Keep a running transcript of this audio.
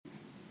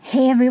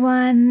Hey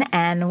everyone,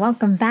 and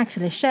welcome back to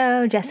the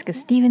show. Jessica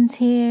Stevens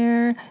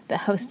here, the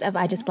host of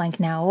I Just Blank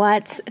Now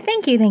What.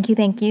 Thank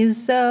you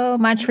so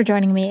much for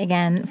joining me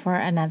again for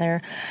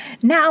another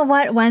Now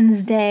What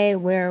Wednesday,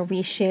 where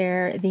we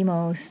share the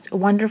most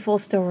wonderful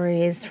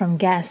stories from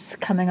guests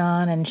coming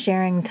on and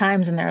sharing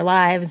times in their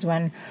lives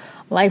when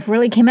life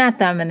really came at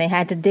them and they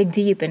had to dig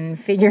deep and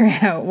figure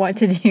out what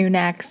to do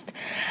next.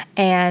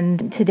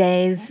 And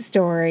today's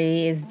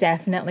story is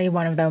definitely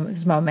one of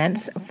those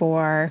moments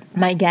for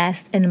my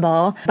guest,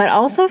 Inbal, but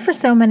also for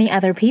so many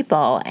other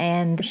people.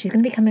 And she's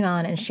going to be coming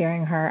on and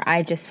sharing her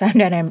I just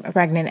found out I'm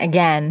pregnant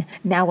again,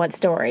 now what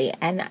story.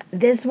 And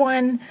this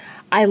one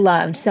I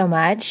loved so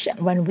much.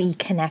 When we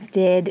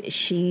connected,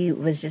 she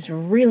was just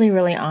really,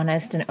 really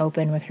honest and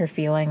open with her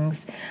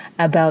feelings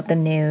about the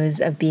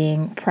news of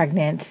being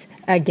pregnant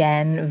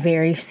again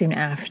very soon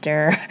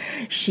after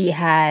she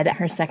had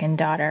her second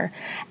daughter.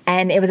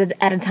 And it was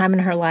at a time in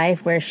her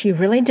life where she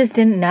really just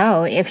didn't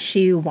know if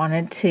she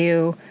wanted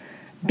to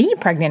be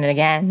pregnant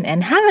again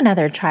and have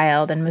another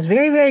child, and was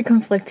very, very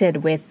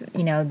conflicted with,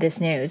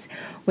 this news,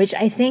 which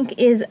I think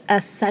is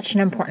such an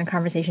important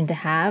conversation to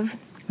have.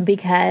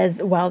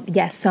 Because, well,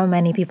 yes, so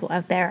many people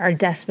out there are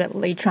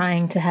desperately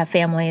trying to have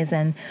families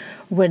and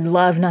would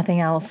love nothing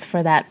else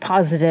for that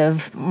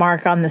positive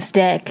mark on the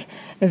stick.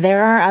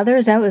 There are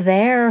others out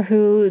there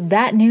who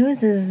that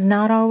news is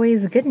not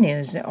always good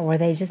news, or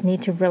they just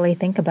need to really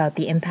think about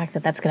the impact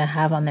that that's going to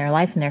have on their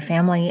life and their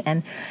family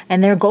and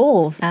their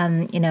goals.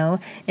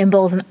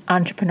 Imbal's an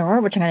entrepreneur,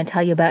 which I'm going to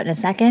tell you about in a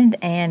second,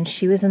 and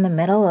she was in the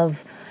middle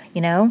of,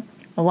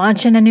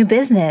 launching a new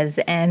business,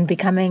 and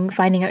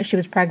finding out she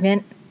was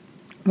pregnant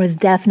was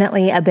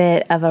definitely a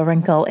bit of a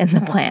wrinkle in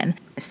the plan.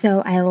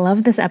 So I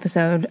love this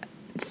episode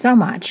so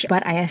much,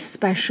 but I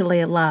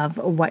especially love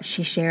what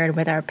she shared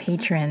with our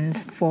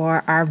patrons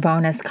for our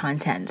bonus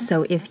content.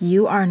 So if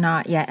you are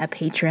not yet a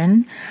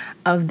patron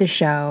of the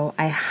show,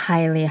 I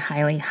highly,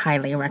 highly,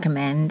 highly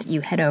recommend you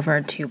head over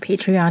to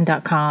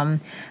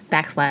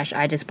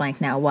patreon.com/I Just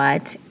Blank Now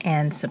What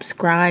and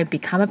subscribe,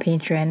 become a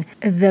patron.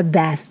 The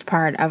best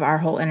part of our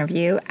whole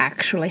interview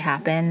actually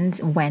happened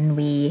when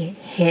we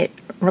hit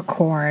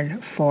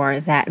record for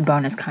that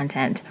bonus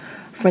content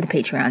for the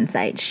Patreon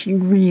site. She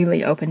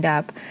really opened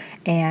up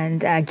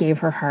and gave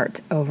her heart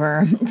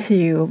over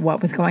to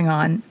what was going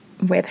on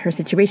with her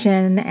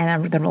situation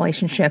and the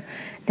relationship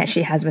that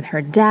she has with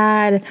her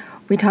dad.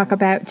 We talk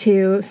about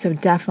too, so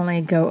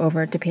definitely go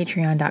over to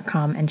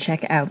patreon.com and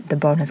check out the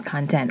bonus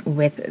content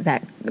with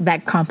that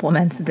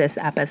complements this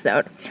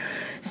episode.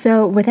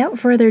 So without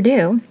further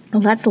ado,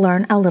 let's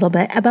learn a little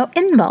bit about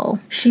Inbal.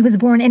 She was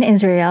born in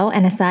Israel,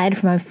 and aside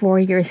from a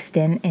 4-year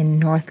stint in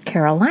North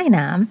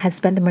Carolina, has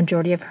spent the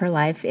majority of her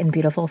life in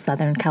beautiful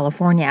Southern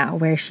California,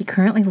 where she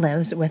currently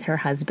lives with her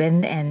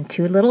husband and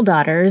 2 little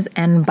daughters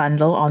and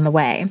bundle on the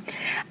way.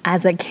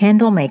 As a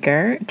candle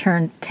maker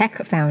turned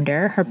tech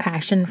founder, her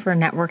passion for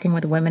networking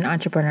with women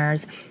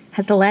entrepreneurs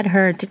has led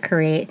her to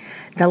create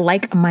the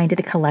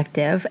Like-Minded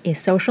Collective, a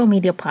social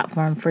media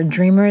platform for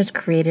dreamers,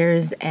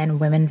 creators, and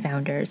women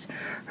founders.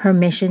 Her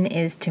mission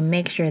is to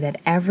make sure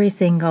that every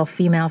single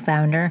female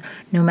founder,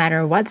 no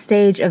matter what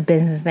stage of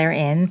business they're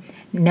in,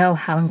 know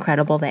how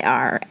incredible they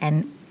are.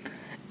 And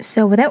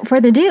so without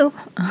further ado,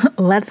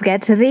 let's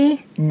get to the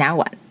now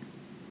what.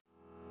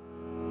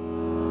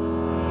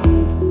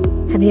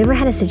 Have you ever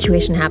had a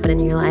situation happen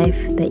in your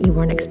life that you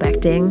weren't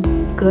expecting,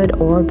 good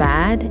or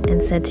bad,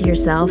 and said to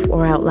yourself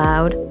or out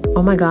loud,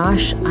 "Oh my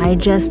gosh, I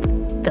just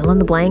fill in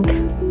the blank.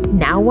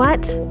 Now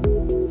what?"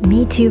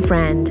 Me too,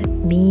 friend.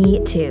 Me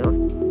too.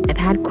 I've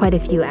had quite a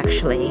few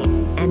actually,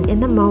 and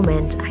in the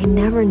moment, I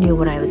never knew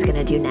what I was going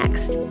to do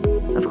next.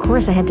 Of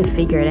course, I had to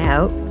figure it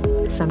out,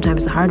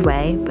 sometimes the hard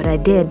way, but I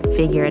did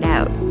figure it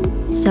out.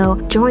 So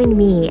join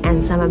me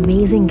and some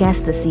amazing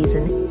guests this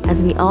season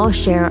as we all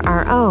share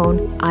our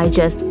own I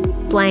just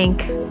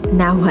blank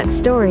now what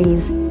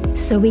stories,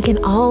 so we can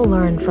all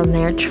learn from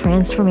their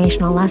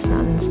transformational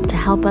lessons to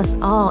help us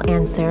all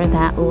answer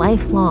that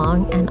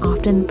lifelong and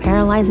often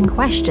paralyzing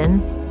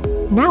question,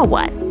 now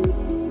what?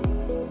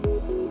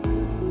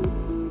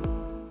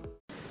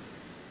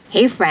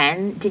 Hey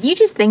friend, did you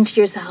just think to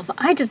yourself,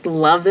 I just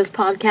love this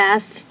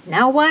podcast,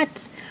 now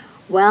what?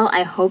 Well,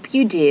 I hope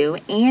you do,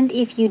 and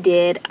if you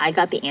did, I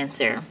got the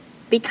answer.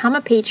 Become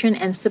a patron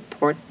and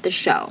support the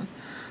show.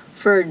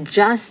 For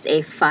just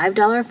a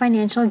 $5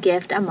 financial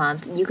gift a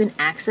month, you can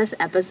access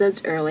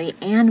episodes early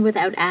and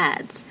without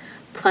ads.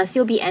 Plus,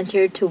 you'll be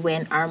entered to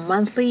win our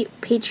monthly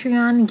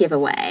Patreon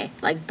giveaway,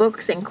 like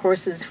books and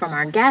courses from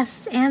our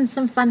guests and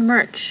some fun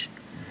merch.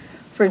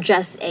 For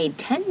just a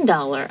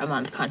 $10 a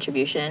month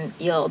contribution,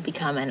 you'll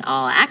become an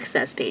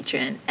all-access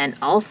patron and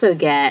also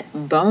get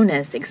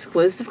bonus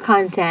exclusive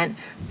content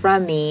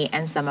from me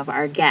and some of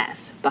our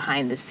guests,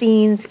 behind the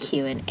scenes,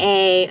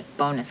 Q&A,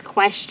 bonus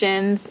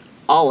questions,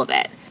 all of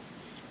it.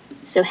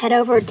 So head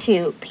over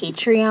to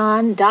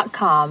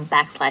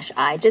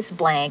patreon.com/I just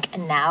blank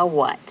now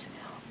what,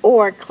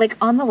 or click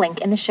on the link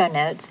in the show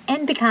notes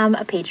and become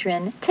a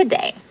patron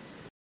today.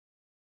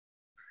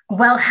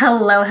 Well,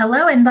 hello,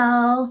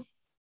 Inbal.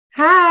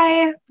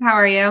 Hi, how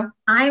are you?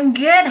 I'm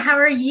good. How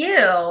are you?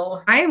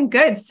 I am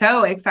good.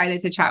 So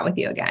excited to chat with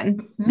you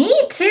again. Me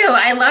too.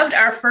 I loved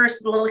our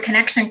first little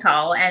connection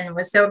call and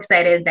was so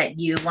excited that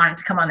you wanted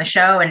to come on the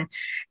show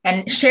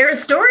and share a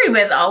story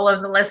with all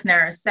of the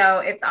listeners. So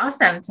it's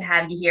awesome to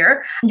have you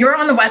here. You're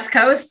on the West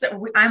Coast.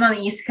 I'm on the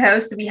East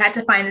Coast. We had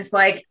to find this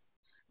like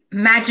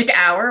magic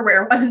hour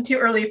where it wasn't too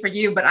early for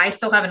you, but I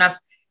still have enough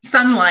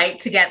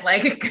sunlight to get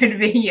like a good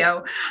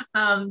video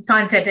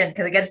content in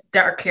because it gets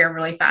dark here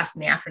really fast in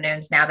the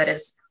afternoons now that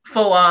it's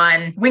full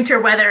on winter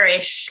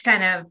weather-ish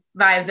kind of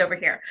vibes over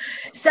here.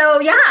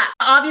 So yeah,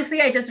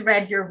 obviously I just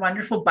read your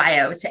wonderful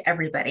bio to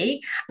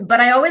everybody,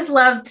 but I always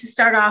love to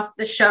start off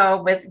the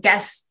show with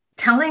guests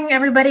telling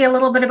everybody a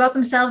little bit about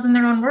themselves in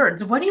their own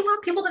words. What do you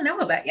want people to know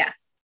about you?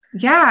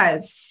 Yeah,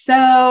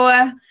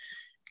 so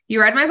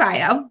you read my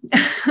bio.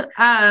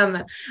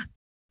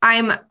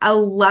 I'm a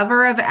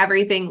lover of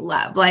everything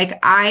love. Like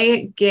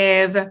I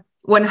give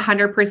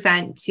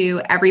 100%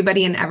 to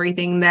everybody and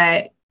everything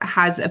that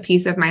has a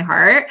piece of my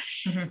heart.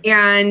 Mhm.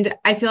 And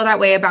I feel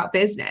that way about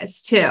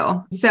business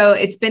too. So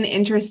it's been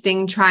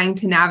interesting trying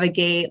to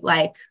navigate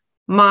like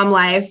mom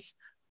life,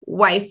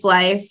 wife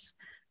life,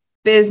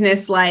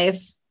 business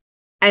life,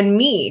 and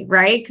me,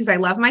 right? Because I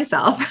love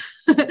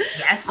myself.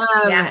 Yes.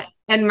 Yeah.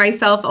 And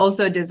myself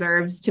also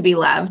deserves to be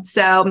loved.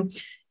 So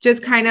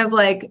just kind of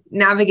like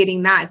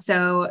navigating that.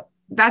 So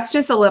that's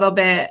just a little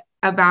bit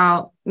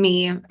about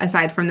me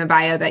aside from the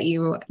bio that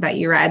you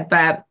read.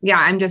 But yeah,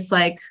 I'm just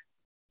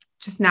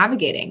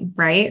navigating,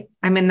 right?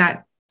 I'm in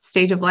that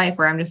stage of life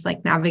where I'm just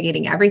like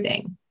navigating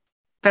everything.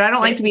 But I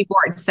don't like to be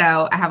bored,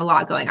 so I have a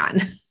lot going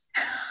on.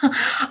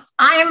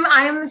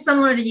 I'm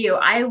similar to you.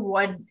 I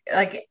would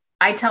like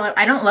I tell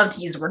I don't love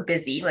to use the word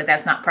busy, like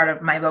that's not part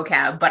of my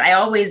vocab, but I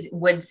always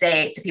would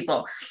say to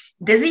people,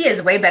 busy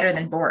is way better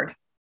than bored.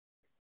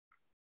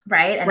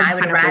 Right. And I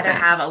would rather 100%.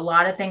 have a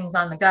lot of things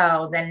on the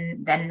go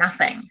than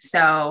nothing.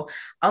 So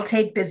I'll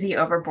take busy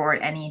over bored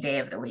any day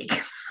of the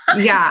week.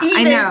 Yeah, I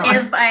Even know.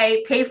 if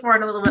I pay for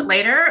it a little bit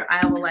later,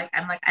 I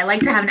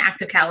like to have an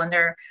active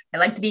calendar. I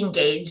like to be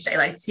engaged. I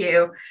like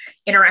to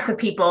interact with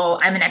people.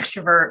 I'm an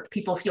extrovert.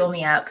 People fuel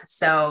me up.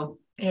 So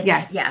it's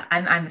Yes. yeah,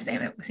 I'm the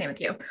same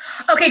with you.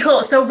 Okay,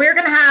 cool. So we're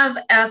gonna have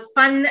a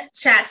fun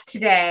chat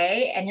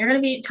today, and you're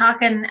gonna be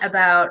talking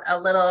about a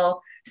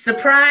little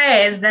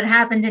surprise that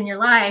happened in your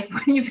life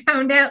when you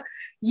found out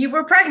you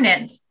were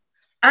pregnant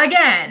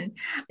again.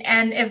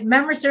 And if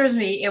memory serves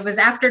me, it was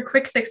after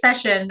quick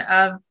succession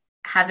of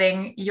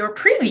having your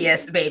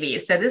previous baby.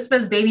 So this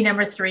was baby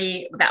number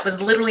 3. That was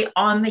literally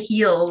on the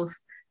heels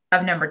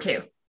of number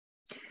 2.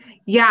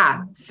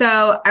 Yeah.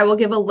 So I will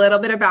give a little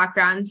bit of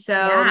background. So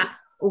Yeah.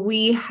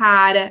 we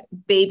had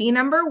baby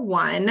number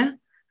 1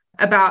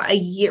 about a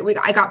year.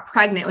 I got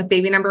pregnant with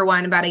baby number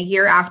 1 about a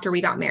year after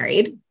we got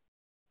married.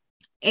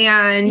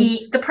 And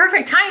The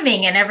perfect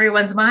timing in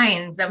everyone's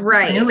minds of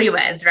right,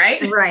 newlyweds,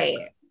 right? right.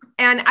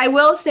 And I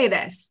will say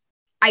this,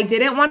 I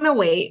didn't want to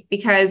wait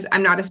because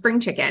I'm not a spring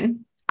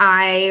chicken.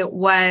 I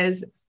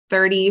was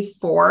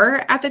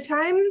 34 at the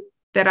time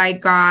that I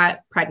got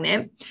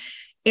pregnant.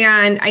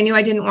 And I knew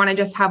I didn't want to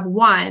just have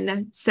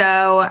one.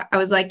 So I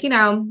was like,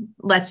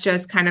 let's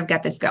just kind of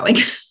get this going.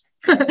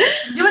 Doing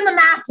the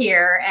math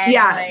here. And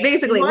Yeah, like,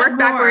 basically work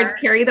backwards,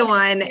 carry the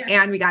one,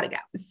 and we got to go.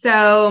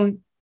 So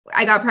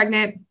I got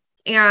pregnant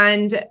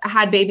and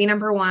had baby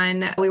number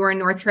 1. We were in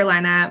North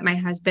Carolina. My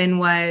husband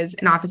was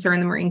an officer in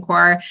the Marine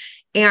Corps,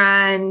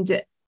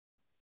 and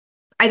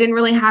I didn't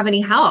really have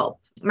any help.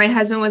 My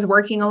husband was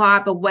working a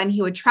lot, but when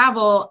he would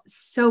travel,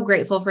 so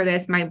grateful for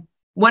this.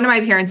 One of my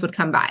parents would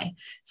come by.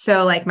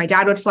 So like my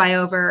dad would fly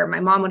over,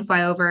 my mom would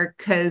fly over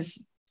because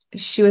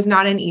she was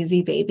not an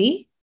easy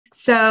baby.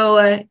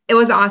 So it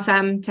was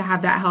awesome to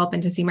have that help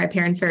and to see my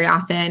parents very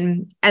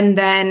often. And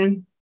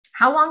then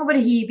how long would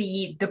he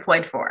be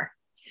deployed for?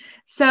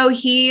 So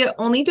he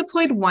only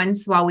deployed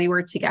once while we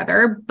were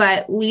together,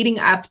 but leading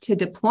up to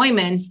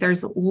deployments,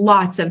 there's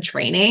lots of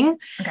training.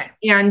 Okay.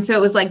 And so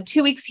it was like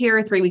 2 weeks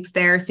here, 3 weeks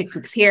there, 6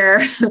 weeks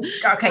here.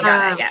 Okay,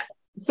 got it. Yeah.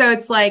 So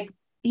it's like,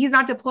 he's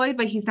not deployed,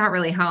 but he's not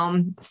really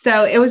home.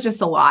 So it was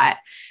just a lot.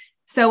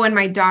 So when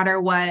my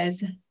daughter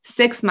was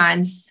 6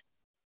 months,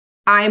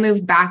 I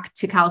moved back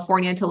to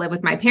California to live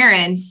with my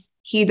parents.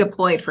 He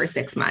deployed for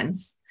 6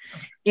 months.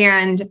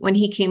 And when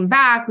he came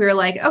back, we were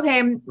like,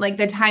 okay, like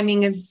the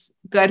timing is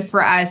good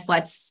for us.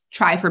 Let's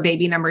try for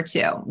baby number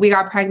 2. We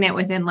got pregnant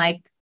within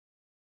like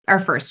our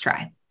first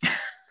try.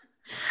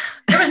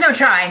 There was no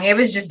trying. It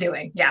was just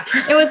doing. Yeah.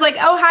 It was like,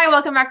 oh, hi,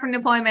 welcome back from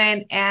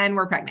deployment. And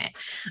we're pregnant.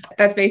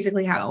 That's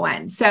basically how it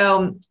went.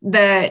 So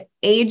the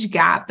age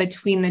gap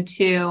between the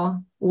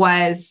two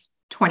was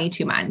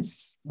 22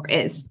 months, or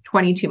is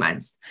 22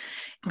 months.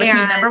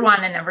 Between number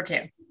 1 and number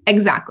 2.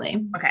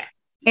 Exactly. Okay.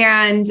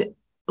 And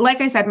like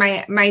I said,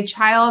 my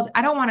child,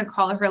 I don't want to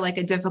call her like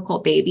a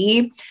difficult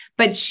baby,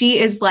 but she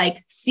is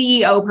like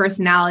CEO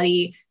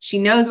personality. She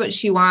knows what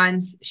she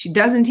wants. She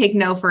doesn't take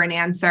no for an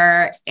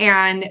answer.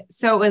 And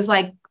so it was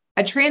like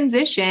a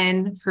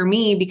transition for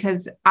me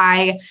because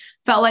I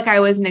felt like I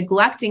was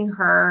neglecting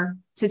her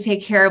to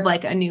take care of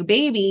like a new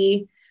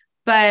baby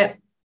But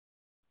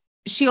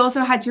she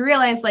also had to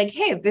realize like,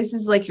 hey, this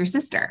is like your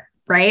sister,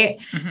 right?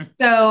 Mm-hmm.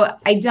 So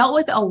I dealt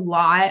with a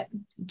lot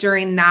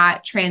during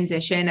that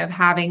transition of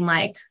having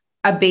like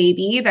a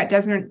baby that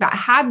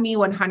had me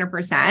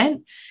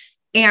 100%.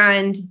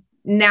 And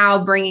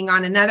now bringing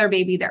on another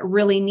baby that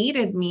really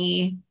needed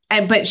me.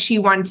 But she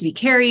wanted to be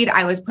carried.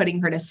 I was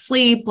putting her to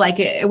sleep. Like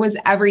it was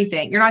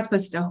everything. You're not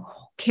supposed to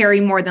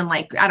carry more than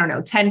like, I don't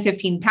know, 10,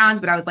 15 pounds,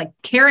 but I was like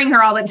carrying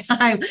her all the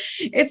time.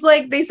 It's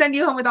like they send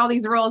you home with all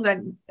these rules that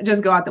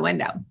just go out the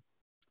window.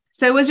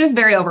 So it was just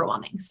very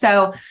overwhelming.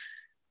 So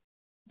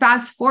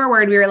fast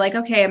forward, we were like,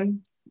 okay,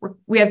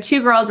 we have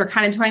two girls. We're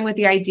kind of toying with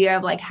the idea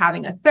of like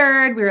having a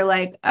third. We were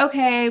like,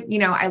 okay,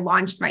 I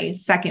launched my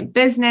second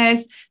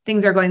business.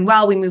 Things are going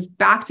well. We moved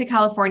back to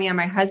California.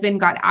 My husband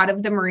got out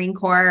of the Marine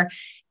Corps.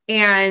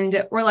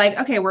 And we're like,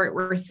 okay,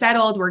 we're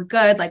settled. We're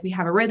good. Like we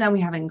have a rhythm. We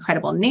have an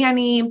incredible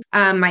nanny.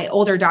 My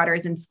older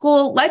daughter's in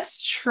school.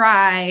 Let's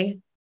try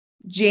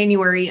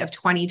January of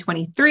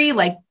 2023.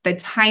 Like the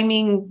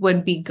timing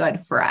would be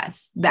good for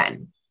us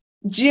then.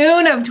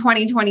 June of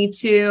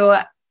 2022,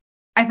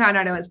 I found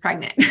out I was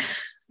pregnant.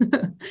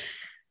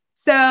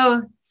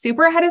 So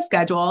super ahead of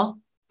schedule.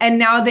 And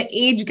now the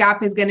age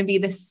gap is going to be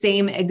the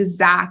same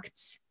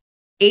exact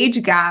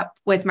age gap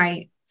with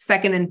my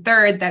second and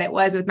third that it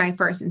was with my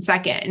first and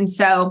second. And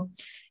so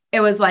it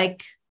was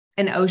like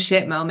an oh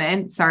shit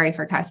moment. Sorry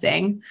for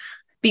cussing,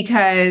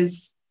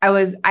 because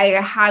I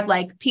had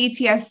like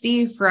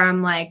PTSD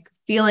from like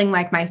feeling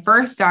like my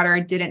first daughter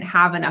didn't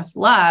have enough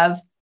love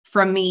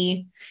from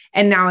me.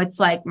 And now it's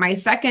like my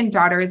second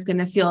daughter is going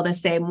to feel the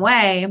same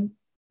way.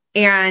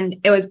 And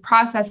it was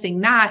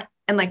processing that.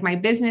 And like my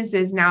business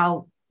is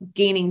now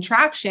gaining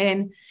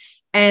traction,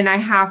 and I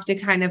have to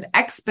kind of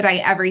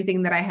expedite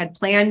everything that I had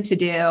planned to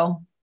do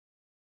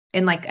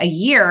in like a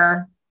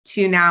year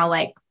to now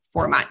like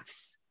 4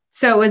 months.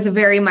 So it was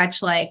very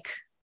much like,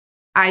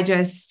 I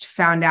just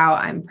found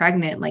out I'm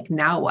pregnant. Like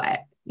now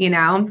what,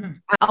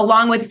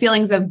 along with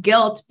feelings of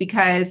guilt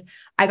because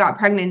I got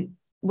pregnant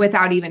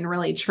without even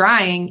really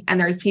trying. And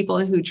there's people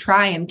who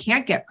try and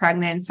can't get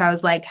pregnant. So I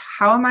was like,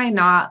 how am I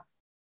not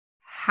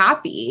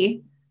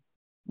happy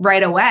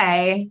right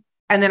away?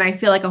 And then I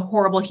feel like a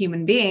horrible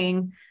human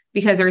being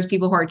because there's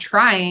people who are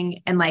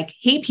trying and like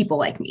hate people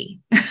like me,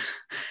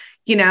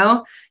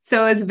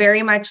 So it was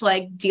very much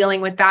like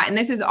dealing with that. And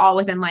this is all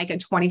within like a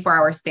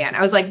 24-hour span. I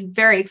was like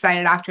very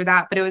excited after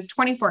that, but it was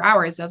 24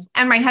 hours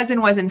and my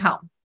husband wasn't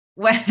home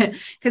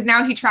because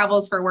now he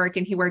travels for work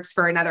and he works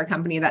for another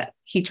company that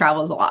he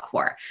travels a lot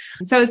for.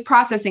 So I was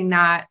processing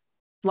that,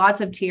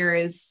 lots of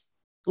tears,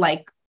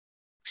 like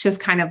just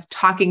kind of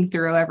talking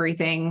through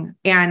everything.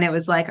 And it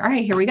was like, all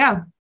right, here we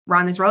go. We're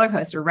on this roller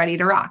coaster, ready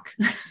to rock.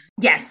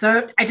 Yes.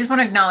 So I just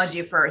want to acknowledge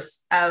you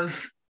first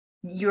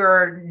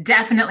you're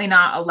definitely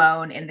not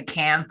alone in the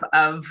camp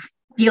of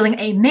feeling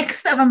a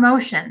mix of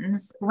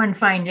emotions when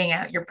finding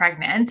out you're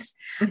pregnant,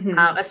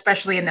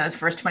 especially in those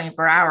first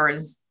 24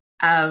 hours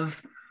of,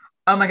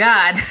 oh my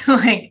God,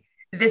 like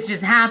this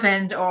just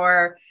happened,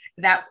 or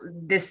that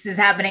this is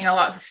happening a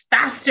lot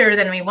faster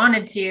than we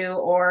wanted to,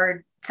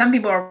 or some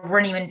people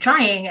weren't even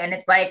trying. And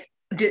it's like,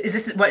 is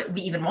this what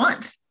we even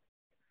want?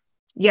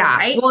 Yeah.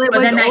 Right. Well,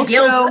 but then that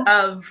guilt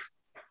of,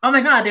 oh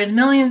my God, there's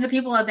millions of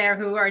people out there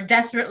who are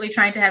desperately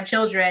trying to have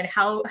children.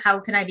 How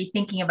can I be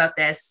thinking about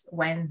this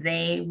when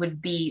this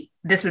would be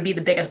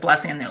the biggest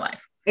blessing in their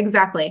life?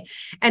 Exactly.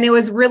 And it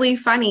was really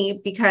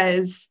funny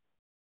because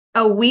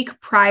a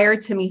week prior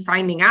to me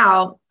finding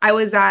out, I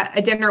was at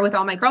a dinner with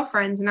all my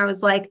girlfriends and I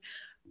was like,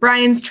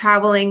 Brian's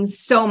traveling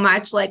so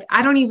much. Like,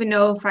 I don't even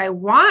know if I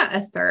want a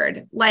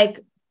third.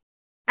 Like,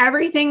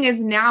 everything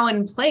is now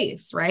in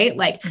place, right?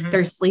 Like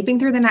they're sleeping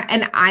through the night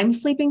and I'm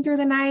sleeping through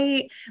the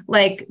night.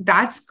 Like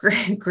that's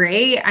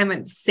great. I'm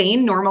a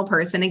sane, normal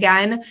person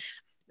again.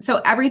 So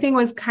everything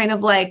was kind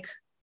of like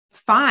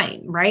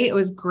fine, right? It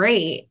was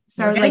great.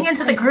 So I was getting like,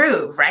 into the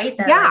groove, right?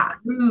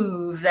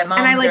 Groove, that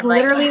moment. And I like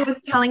literally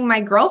was telling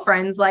my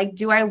girlfriends, like,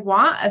 do I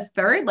want a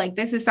third? Like,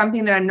 this is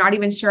something that I'm not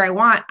even sure I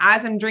want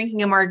as I'm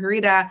drinking a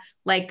margarita,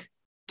 like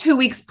 2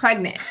 weeks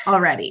pregnant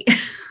already.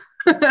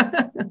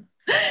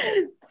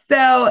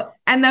 So,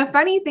 and the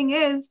funny thing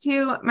is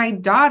too, my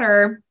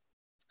daughter,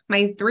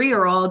 my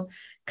 3-year-old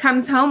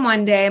comes home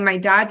one day, my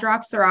dad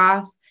drops her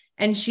off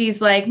and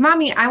she's like,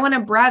 Mommy, I want a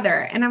brother.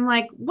 And I'm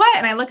like, what?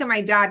 And I look at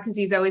my dad because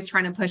he's always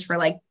trying to push for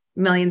like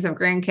millions of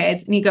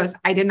grandkids. And he goes,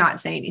 I did not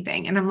say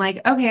anything. And I'm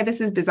like, okay,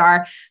 this is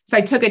bizarre. So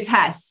I took a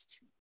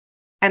test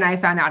and I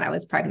found out I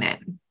was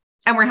pregnant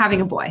and we're having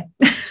a boy.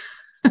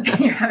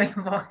 You're having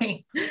a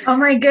boy. Oh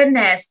my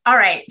goodness. All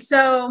right.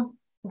 So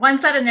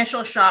once that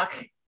initial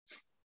shock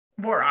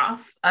wore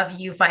off of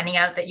you finding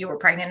out that you were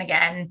pregnant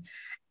again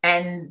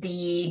and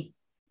the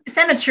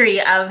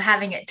symmetry of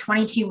having it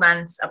 22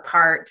 months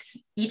apart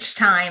each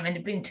time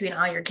and between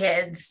all your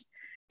kids,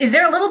 is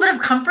there a little bit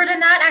of comfort in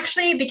that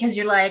actually? Because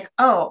you're like,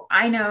 oh,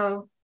 I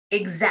know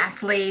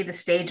exactly the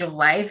stage of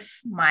life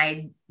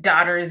my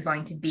daughter is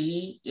going to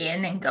be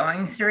in and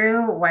going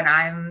through when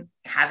I'm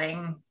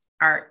having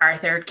our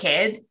third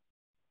kid.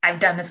 I've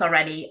done this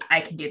already.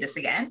 I can do this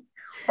again.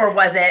 Or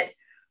was it,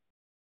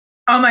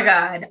 oh my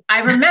God,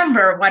 I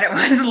remember what it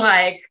was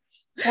like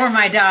for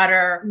my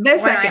daughter The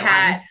second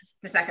one.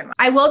 The second one.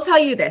 I will tell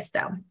you this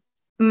though.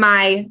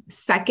 My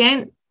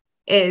second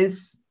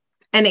is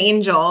an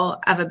angel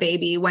of a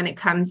baby when it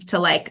comes to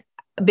like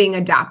being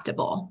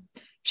adaptable.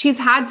 She's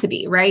had to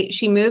be, right?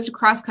 She moved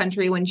cross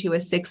country when she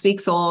was 6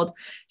 weeks old.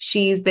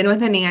 She's been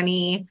with a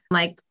nanny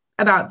like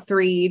about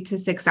 3 to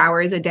 6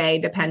 hours a day,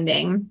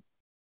 depending.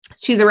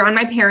 She's around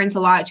my parents a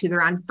lot. She's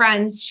around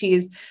friends.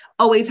 She's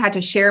always had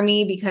to share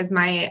me because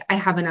I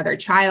have another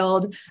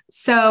child.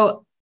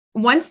 So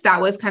once that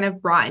was kind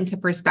of brought into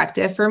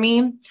perspective for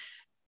me,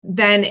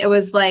 then it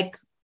was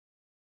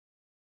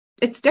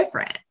it's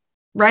different,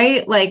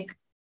 right? Like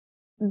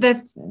the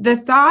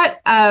thought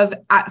of,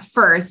 at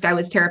first I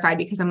was terrified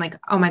because I'm like,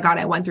 oh my God,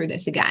 I went through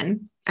this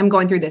again. I'm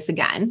going through this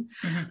again.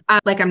 Mm-hmm.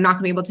 I'm not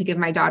gonna be able to give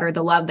my daughter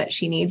the love that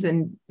she needs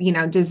and,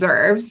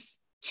 deserves.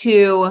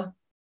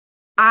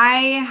 I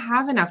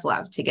have enough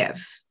love to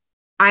give.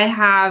 I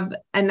have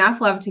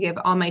enough love to give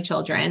all my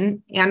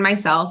children and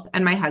myself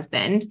and my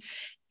husband.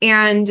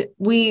 And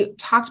we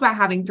talked about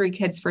having 3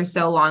 kids for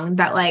so long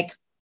that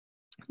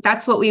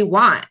that's what we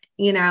want,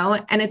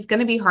 and it's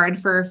going to be hard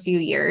for a few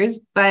years,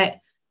 but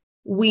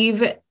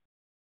we've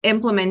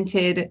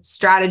implemented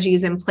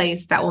strategies in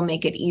place that will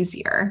make it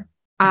easier.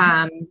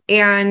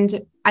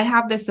 And I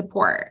have the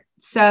support.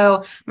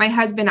 So my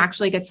husband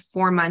actually gets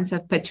 4 months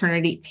of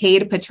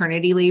paid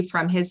paternity leave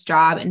from his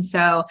job. And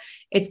so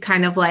it's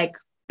kind of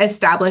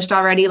established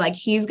already,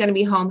 he's going to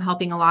be home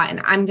helping a lot,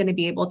 and I'm going to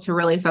be able to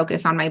really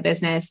focus on my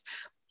business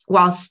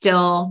while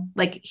still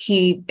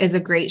he is a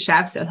great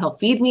chef. So he'll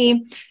feed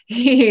me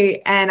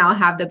and I'll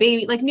have the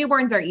baby.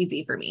 Newborns are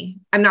easy for me.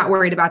 I'm not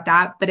worried about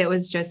that, but it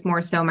was just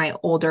more so my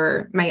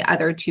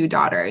other 2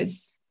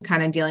 daughters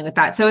kind of dealing with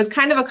that. So it's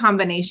kind of a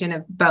combination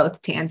of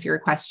both, to answer your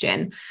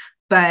question,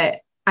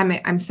 but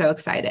I'm so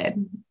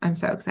excited. I'm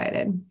so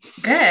excited.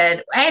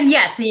 Good. And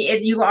yes,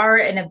 you are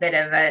in a bit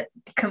of a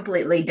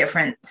completely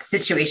different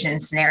situation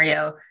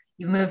scenario.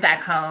 You move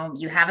back home,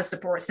 you have a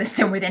support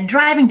system within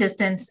driving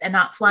distance and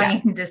not flying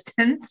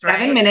distance, right?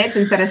 7 minutes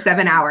instead of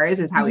 7 hours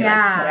is how we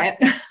like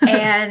to put it.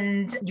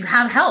 And you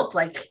have help,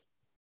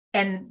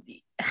 and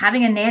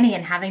having a nanny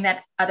and having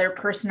that other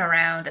person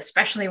around,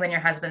 especially when your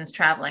husband's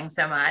traveling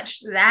so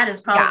much, that is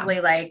probably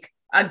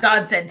a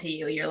godsend to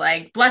you. You're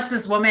like, bless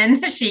this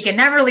woman. She can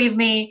never leave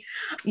me.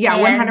 Yeah,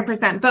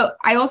 100%. But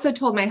I also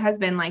told my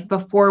husband,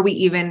 before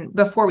we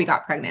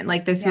got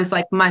pregnant, this was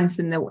months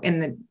in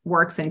the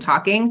works and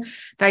talking,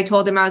 that I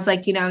told him, I was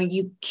like,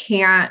 you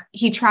can't,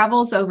 he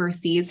travels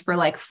overseas for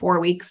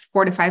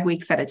 4 to 5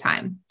 weeks at a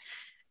time.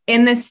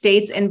 In the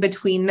States, in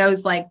between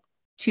those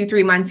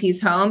 2-3 months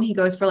he's home, he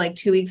goes for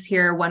 2 weeks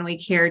here, 1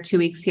 week here, 2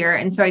 weeks here.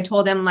 And so I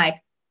told him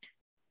that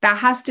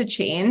has to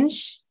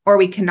change, or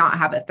we cannot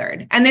have a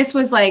third. And this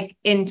was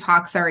in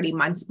talks already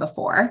months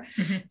before.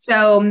 Mm-hmm.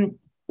 So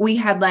we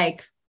had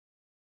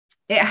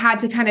it had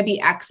to kind of be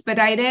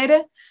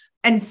expedited.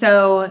 And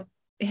so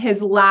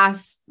his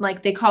last,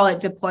 they call it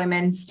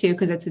deployments too,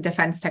 because it's a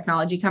defense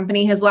technology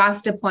company. His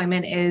last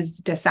deployment is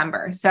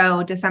December.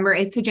 So December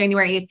 8th to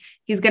January 8th,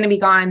 he's going to be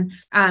gone.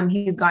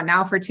 He's gone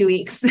now for 2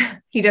 weeks.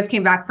 He just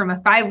came back from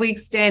a 5-week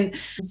stint.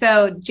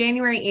 So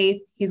January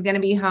 8th, he's going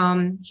to be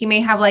home. He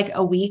may have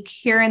a week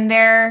here and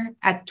there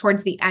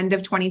towards the end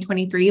of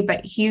 2023,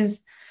 but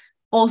he's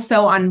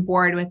also on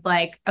board with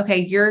okay,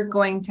 you're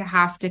going to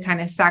have to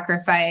kind of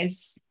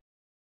sacrifice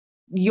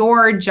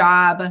your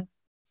job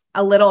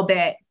a little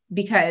bit,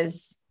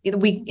 because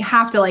we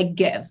have to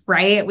give,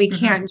 right? We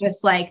can't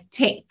just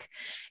take.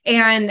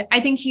 And I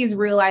think he's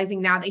realizing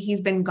now that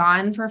he's been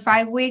gone for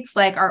 5 weeks,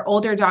 our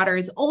older daughter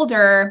is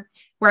older,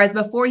 whereas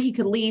before he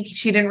could leave,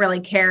 she didn't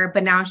really care.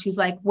 But now she's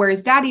like,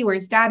 where's daddy?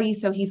 Where's daddy?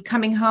 So he's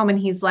coming home and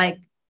he's like,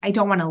 I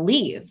don't want to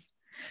leave.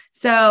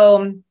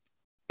 So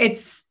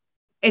it's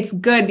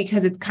good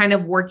because it's kind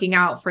of working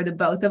out for the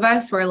both of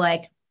us. Where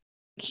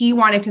he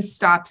wanted to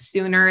stop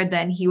sooner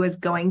than he was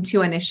going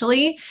to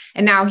initially.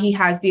 And now he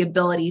has the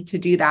ability to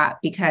do that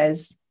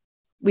because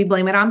we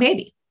blame it on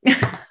baby.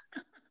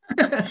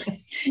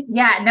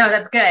 Yeah, no,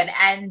 that's good.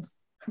 And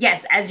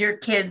yes, as your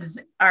kids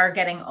are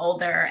getting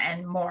older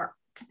and more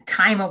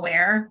time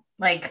aware,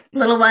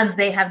 little ones,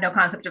 they have no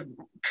concept of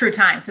true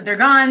time. So they're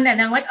gone and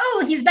they're like,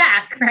 oh, he's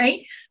back.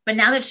 Right. But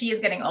now that she is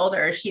getting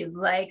older, she's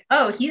like,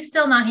 oh, he's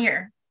still not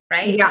here.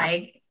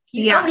 Right.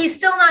 Yeah. He's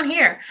still not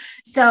here.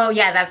 So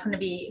yeah, that's going to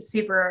be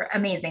super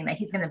amazing that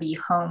he's going to be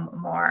home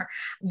more.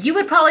 You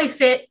would probably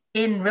fit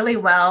in really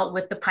well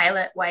with the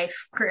pilot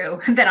wife crew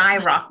that I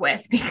rock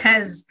with,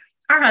 because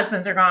our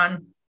husbands are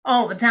gone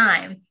all the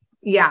time.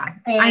 Yeah,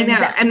 I know.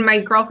 And my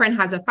girlfriend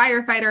has a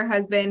firefighter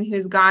husband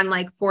who's gone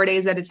 4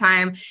 days at a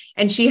time,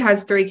 and she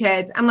has 3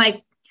 kids. I'm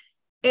like,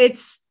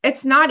 it's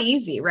not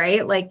easy,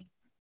 right?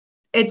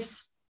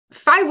 It's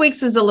 5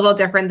 weeks is a little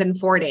different than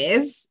 4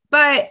 days,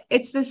 but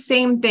it's the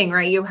same thing,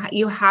 right?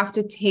 You have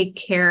to take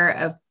care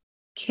of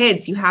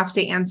kids. You have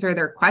to answer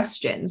their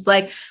questions.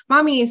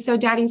 Mommy, so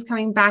daddy's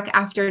coming back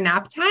after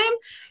nap time.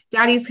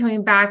 Daddy's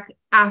coming back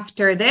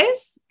after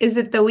this. is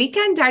it the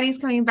weekend? Daddy's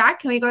coming back.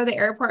 Can we go to the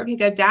airport and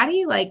pick up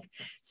daddy? Like,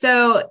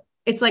 so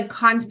it's like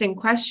constant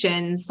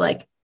questions,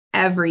 like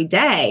every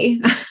day.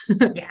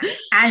 Yeah.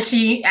 As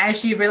she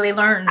really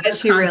learns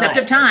the concept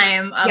of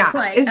time. Of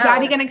like, is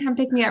daddy going to come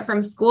pick me up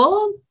from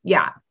school?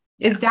 Yeah.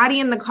 Is daddy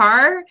in the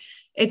car?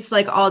 It's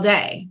like all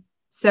day.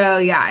 So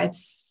yeah,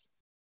 it's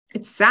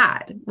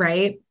sad,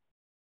 right?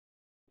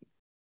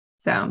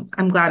 So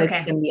I'm glad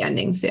it's going to be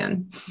ending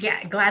soon.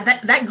 Yeah.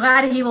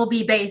 Glad he will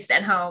be based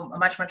at home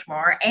much, much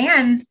more.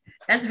 And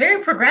that's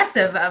very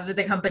progressive of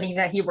the company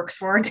that he works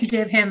for to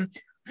give him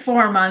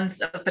 4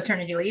 months of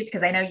paternity leave.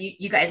 Because I know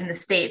you guys in the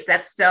States,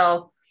 that's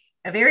still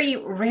a very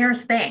rare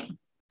thing.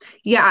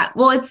 Yeah.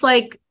 Well,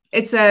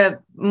 it's a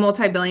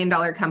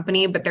multi-billion-dollar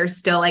company, but they're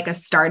still like a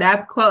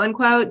startup, quote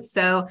unquote.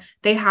 So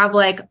they have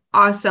like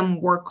awesome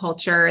work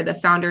culture. The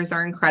founders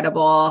are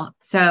incredible.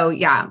 So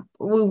yeah,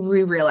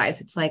 we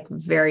realize it's like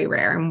very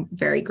rare. I'm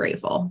very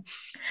grateful.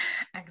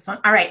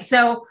 Excellent. All right.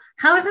 So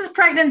how is this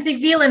pregnancy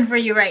feeling for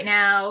you right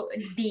now?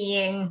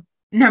 Being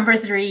number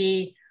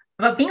 3,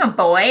 about being a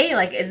boy,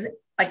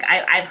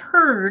 I've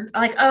heard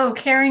like, oh,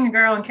 carrying a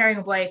girl and carrying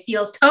a boy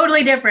feels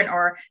totally different,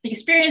 or the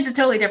experience is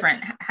totally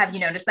different. Have you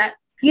noticed that?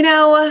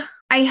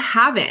 I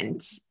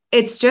haven't.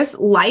 It's just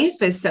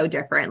life is so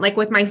different. Like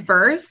with my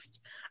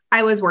first,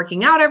 I was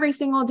working out every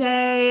single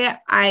day.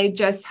 I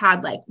just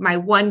had like my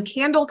one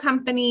candle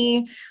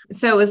company.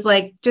 So it was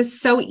like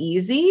just so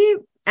easy.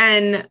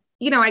 And,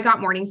 I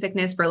got morning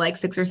sickness for like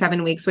 6 or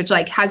 7 weeks, which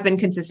like has been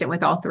consistent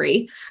with all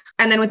 3.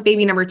 And then with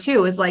baby number 2,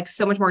 it was like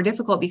so much more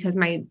difficult because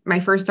my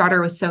first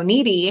daughter was so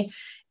needy.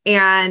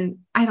 And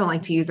I don't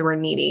like to use the word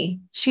needy.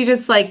 She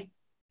just like,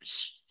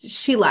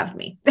 she loved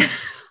me.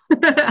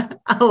 A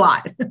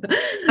lot.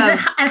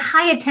 A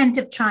high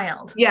attentive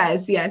child.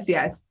 Yes.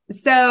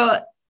 So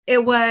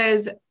it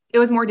was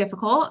more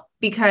difficult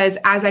because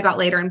as I got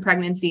later in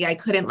pregnancy, I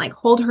couldn't like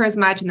hold her as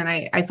much. And then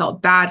I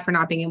felt bad for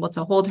not being able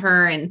to hold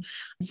her. And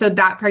so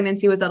that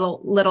pregnancy was a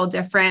little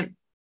different.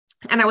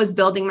 And I was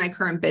building my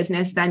current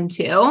business then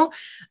too.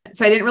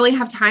 So I didn't really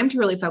have time to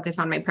really focus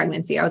on my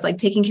pregnancy. I was like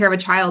taking care of a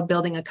child,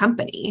 building a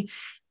company.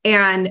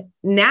 And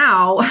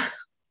now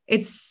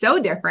it's so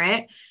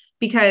different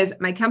because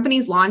my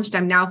company's launched.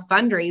 I'm now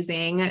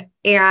fundraising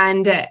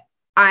and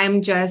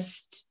I'm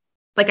just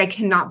like, I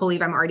cannot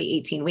believe I'm already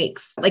 18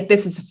 weeks. Like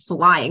this is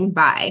flying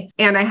by,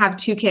 and I have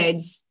 2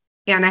 kids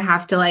and I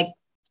have to like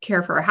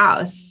care for a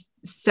house.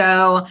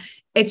 So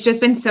it's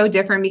just been so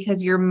different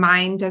because your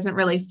mind doesn't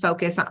really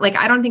focus on, like,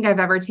 I don't think I've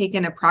ever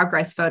taken a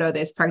progress photo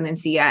this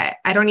pregnancy yet.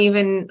 I don't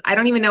even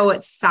know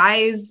what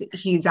size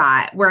he's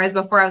at. Whereas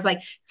before I was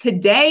like,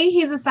 today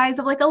he's the size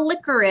of like a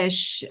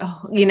licorice,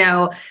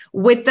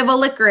 width of a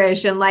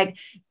licorice. And like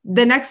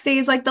the next day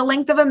is like the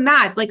length of a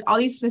mat, like all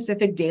these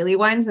specific daily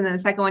ones. And then the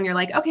second one, you're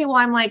like, okay, well,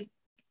 I'm like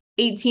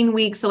 18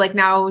 weeks. So like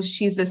now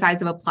she's the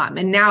size of a plum.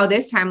 And now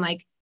this time,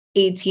 like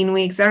 18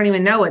 weeks, I don't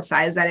even know what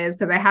size that is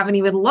because I haven't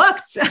even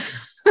looked.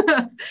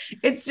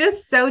 It's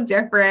just so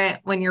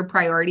different when your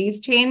priorities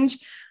change.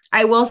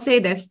 I will say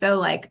this though,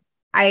 like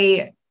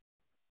I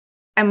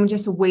am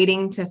just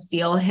waiting to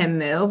feel him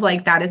move.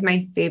 Like that is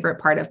my favorite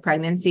part of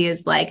pregnancy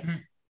is like,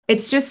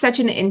 it's just such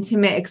an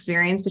intimate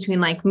experience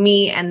between like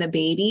me and the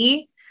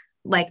baby,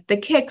 like the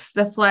kicks,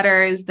 the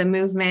flutters, the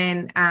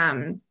movement.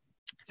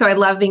 So I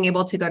love being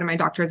able to go to my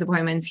doctor's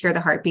appointments, hear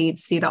the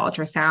heartbeats, see the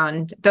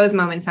ultrasound. Those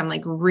moments I'm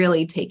like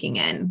really taking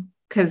in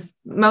because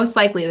most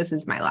likely this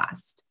is my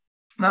last.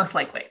 Most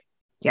likely.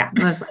 Yeah,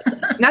 most likely.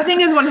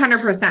 Nothing is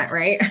 100%,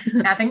 right?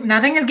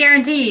 Nothing is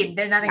guaranteed.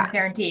 Nothing's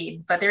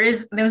guaranteed, but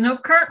there's no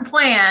current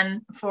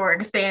plan for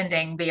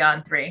expanding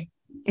beyond 3.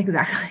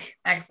 Exactly.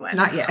 Excellent.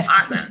 Not yet.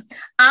 Awesome.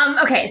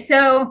 Okay.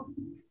 So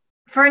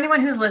for anyone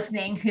who's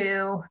listening,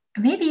 who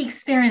may be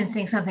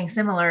experiencing something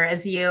similar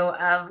as you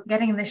of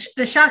getting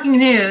the shocking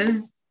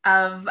news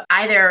of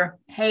either,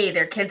 hey,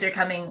 their kids are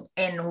coming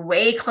in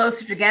way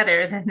closer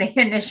together than they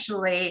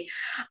initially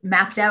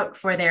mapped out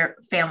for their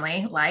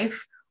family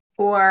life,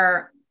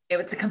 or it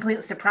was a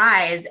complete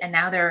surprise and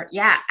now they're,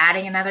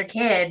 adding another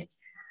kid.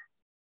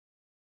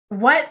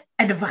 What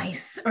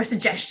advice or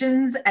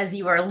suggestions as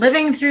you are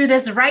living through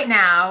this right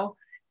now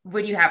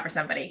would you have for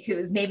somebody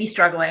who's maybe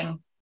struggling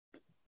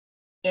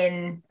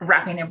in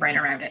wrapping their brain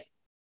around it?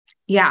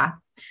 Yeah.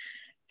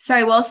 So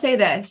I will say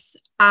this,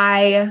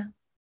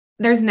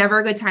 there's never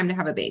a good time to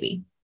have a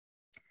baby.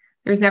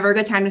 There's never a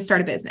good time to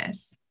start a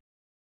business.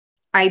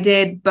 I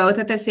did both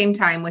at the same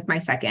time with my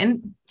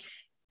second,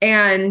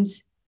 and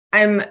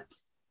I'm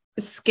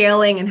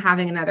scaling and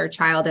having another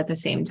child at the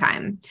same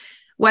time.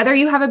 Whether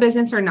you have a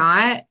business or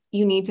not,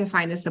 you need to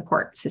find a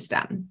support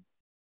system.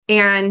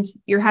 And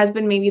your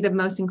husband may be the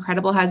most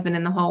incredible husband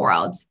in the whole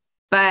world,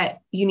 but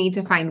you need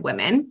to find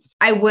women.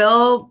 I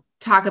will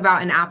talk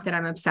about an app that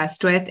I'm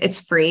obsessed with.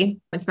 It's free.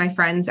 It's my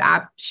friend's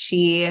app.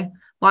 She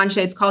launched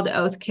it. It's called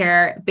Oath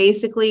Care.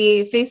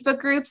 Basically, Facebook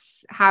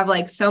groups have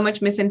like so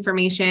much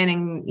misinformation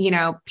and,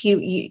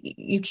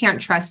 you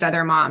can't trust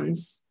other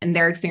moms and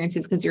their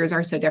experiences because yours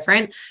are so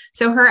different.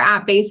 So her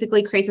app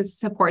basically creates a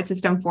support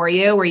system for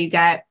you where you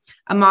get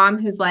a mom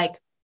who's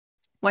like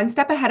one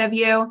step ahead of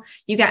you.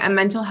 You get a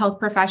mental health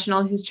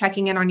professional who's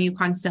checking in on you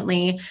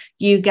constantly.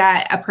 You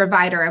get a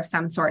provider of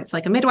some sorts,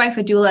 like a midwife,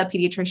 a doula, a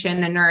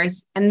pediatrician, a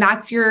nurse, and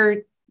that's your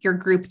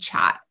group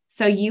chat.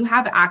 So you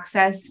have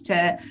access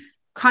to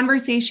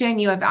conversation,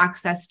 you have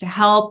access to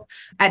help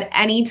at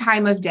any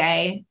time of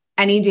day,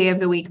 any day of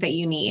the week that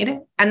you need.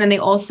 And then they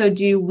also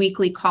do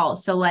weekly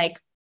calls. So like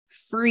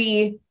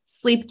free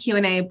sleep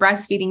Q&A,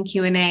 breastfeeding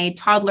Q&A,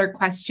 toddler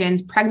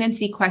questions,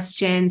 pregnancy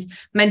questions,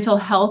 mental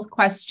health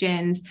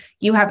questions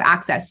you have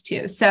access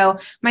to. So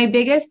my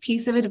biggest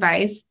piece of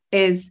advice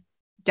is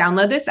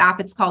download this app.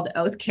 It's called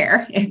Oath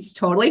Care. It's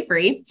totally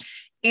free.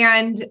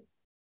 And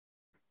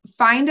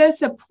find a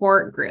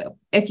support group.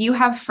 If you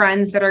have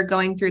friends that are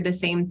going through the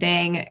same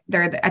thing,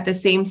 they're at the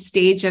same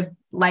stage of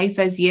life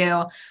as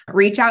you,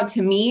 reach out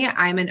to me.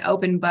 I'm an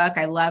open book.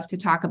 I love to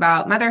talk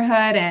about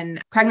motherhood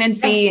and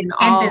pregnancy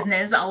and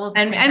business, all of the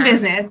and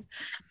business.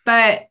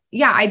 But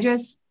yeah,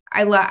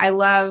 I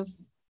love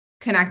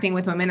connecting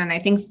with women. And I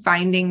think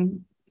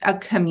finding a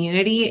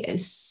community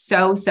is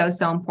so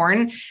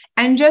important.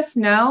 And just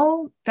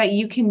know that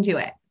you can do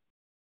it,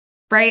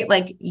 right?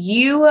 Like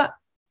you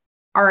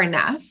are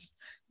enough.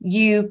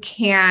 You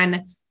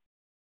can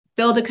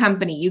build a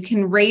company, you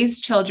can raise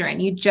children.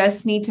 You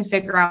just need to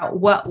figure out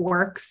what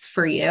works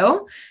for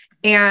you.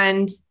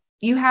 And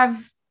you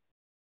have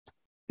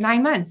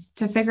 9 months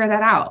to figure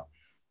that out.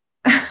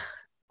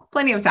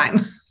 Plenty of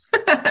time.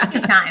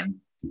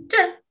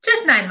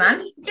 Just 9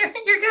 months. You're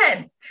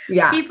good.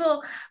 Yeah.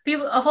 People,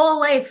 a whole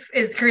life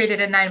is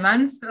created in 9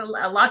 months.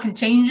 A lot can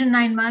change in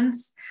 9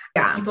 months.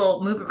 Yeah.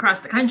 People move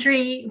across the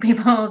country.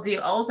 People do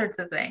all sorts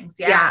of things.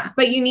 Yeah.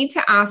 But you need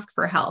to ask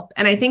for help.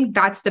 And I think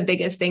that's the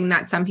biggest thing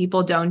that some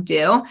people don't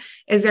do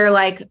is they're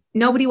like,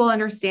 nobody will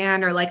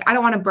understand, or like, I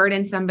don't want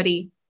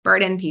to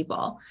burden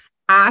people.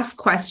 Ask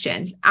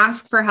questions,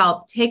 ask for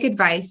help, take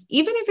advice,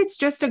 even if it's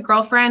just a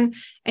girlfriend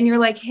and you're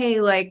like,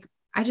 hey, like,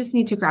 I just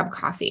need to grab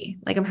coffee.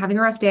 Like I'm having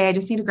a rough day. I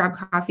just need to grab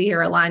coffee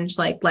or a lunch.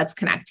 Like, let's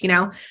connect,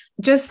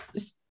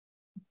 just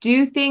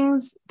do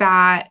things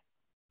that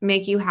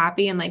make you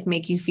happy and like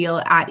make you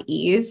feel at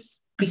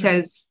ease,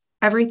 because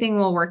everything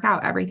will work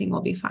out. Everything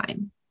will be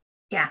fine.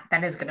 Yeah,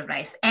 that is good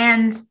advice.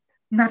 And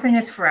nothing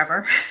is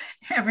forever.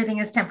 Everything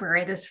is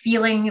temporary. This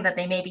feeling that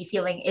they may be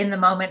feeling in the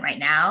moment right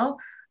now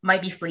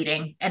might be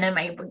fleeting, and it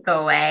might go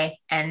away.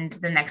 And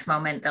the next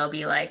moment they'll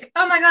be like,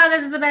 oh my God,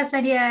 this is the best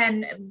idea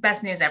and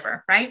best news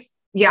ever. Right?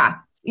 Yeah.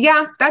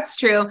 Yeah, that's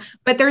true.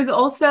 But there's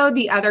also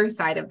the other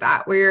side of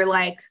that where you're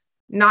like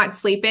not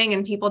sleeping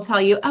and people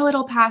tell you, oh,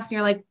 it'll pass. And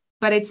you're like,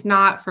 but it's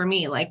not for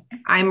me. Like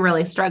I'm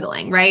really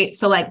struggling. Right.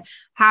 So like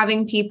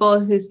having people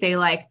who say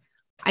like,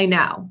 I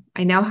know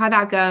how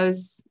that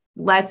goes.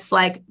 Let's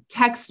like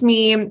text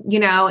me,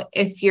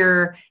 if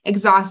you're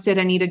exhausted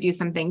and need to do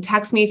something,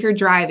 text me if you're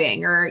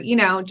driving, or,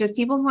 just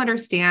people who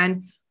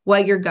understand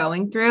what you're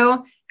going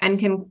through and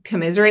can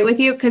commiserate with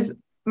you. Cause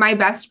my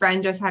best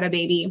friend just had a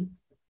baby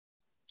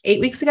 8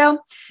 weeks ago.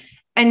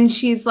 And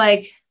she's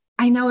like,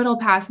 I know it'll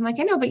pass. I'm like,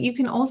 I know, but you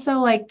can also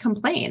like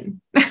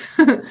complain.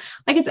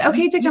 Like it's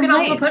okay to complain. You can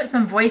also put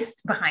some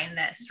voice behind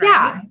this,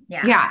 right?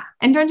 Yeah.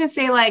 And don't just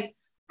say like,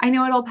 I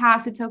know it'll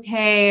pass. It's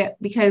okay.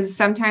 Because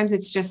sometimes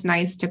it's just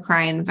nice to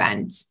cry and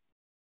vent.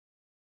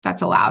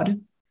 That's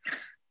allowed.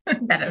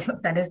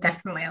 That is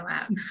definitely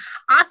allowed.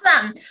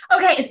 Awesome.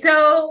 Okay.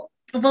 So,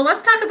 well,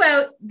 let's talk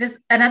about this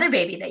another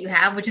baby that you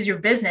have, which is your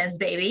business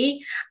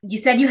baby. You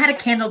said you had a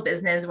candle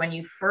business when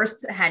you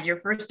first had your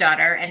first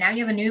daughter, and now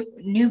you have a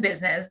new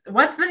business.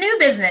 What's the new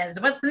business?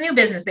 What's the new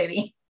business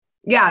baby?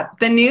 Yeah,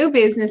 the new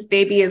business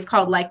baby is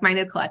called Like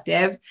Minded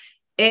Collective.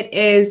 It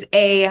is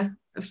a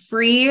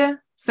free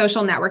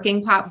social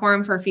networking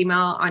platform for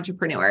female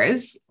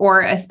entrepreneurs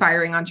or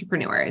aspiring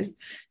entrepreneurs.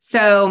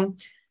 So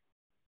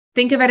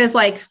think of it as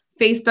like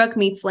Facebook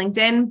meets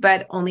LinkedIn,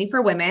 but only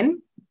for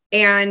women.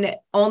 And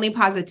only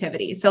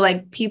positivity. So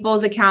like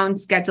people's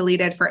accounts get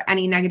deleted for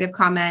any negative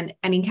comment,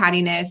 any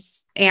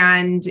cattiness,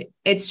 and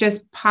it's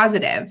just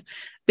positive.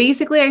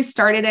 Basically, I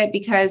started it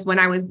because when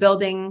I was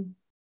building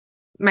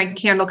my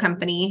candle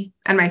company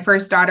and my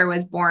first daughter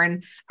was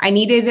born, I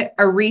needed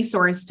a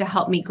resource to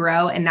help me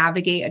grow and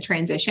navigate a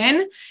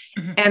transition.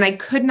 Mm-hmm. And I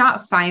could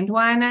not find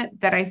one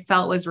that I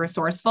felt was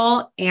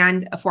resourceful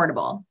and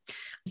affordable.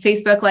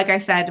 Facebook, like I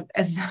said,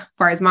 as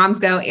far as moms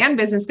go and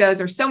business goes,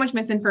 there's so much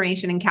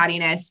misinformation and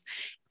cattiness,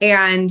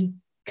 and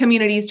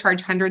communities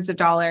charge hundreds of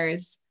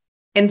dollars.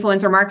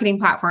 Influencer marketing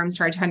platforms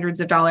charge hundreds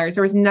of dollars.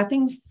 There was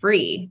nothing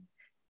free.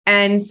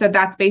 And so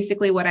that's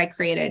basically what I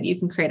created. You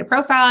can create a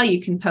profile,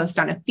 you can post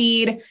on a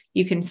feed,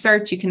 you can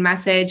search, you can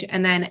message.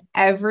 And then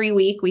every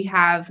week we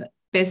have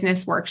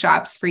business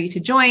workshops for you to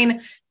join,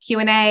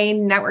 Q&A,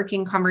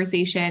 networking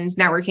conversations,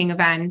 networking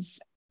events,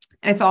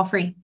 and it's all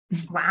free.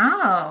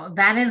 Wow.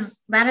 That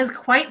is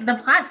quite the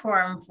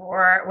platform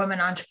for women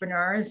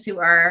entrepreneurs who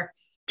are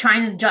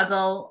trying to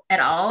juggle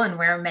it all and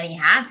wear many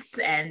hats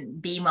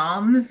and be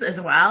moms as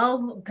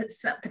well,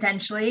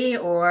 potentially,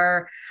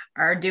 or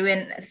are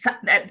doing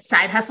that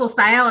side hustle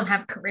style and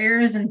have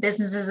careers and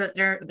businesses that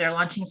they're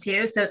launching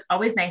too. So it's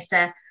always nice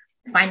to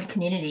find a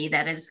community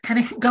that is kind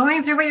of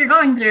going through what you're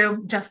going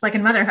through, just like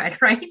in motherhood,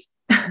 right?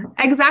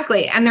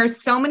 Exactly. And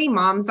there's so many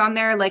moms on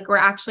there. Like we're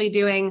actually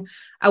doing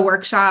a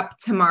workshop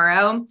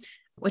tomorrow,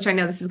 which I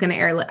know this is going to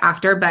air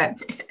after, but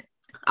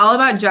all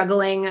about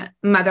juggling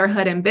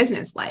motherhood and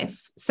business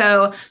life.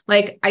 So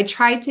like I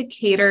tried to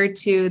cater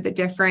to the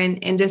different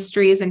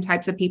industries and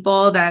types of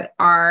people that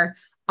are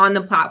on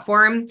the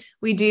platform.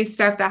 We do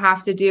stuff that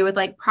have to do with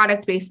like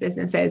product-based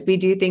businesses. We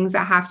do things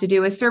that have to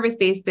do with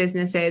service-based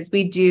businesses.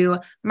 We do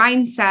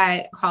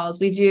mindset calls.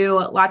 We do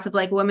lots of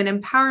like women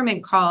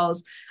empowerment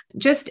calls,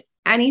 just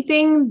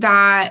anything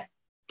that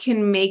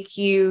can make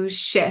you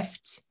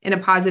shift in a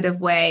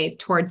positive way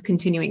towards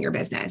continuing your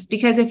business.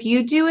 Because if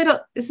you do it,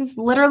 this is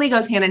literally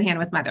goes hand in hand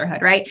with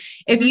motherhood, right?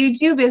 If you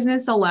do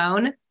business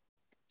alone,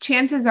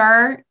 chances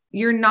are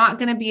you're not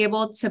going to be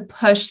able to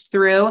push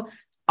through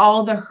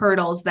all the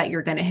hurdles that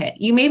you're going to hit.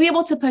 You may be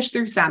able to push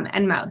through some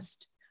and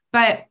most,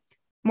 but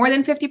more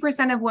than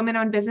 50% of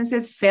women-owned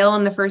businesses fail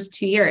in the first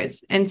 2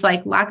 years. And it's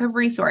like lack of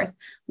resource,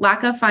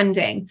 lack of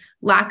funding,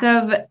 lack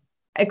of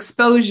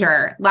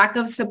exposure, lack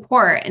of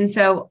support. And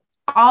so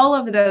all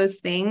of those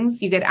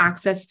things you get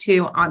access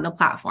to on the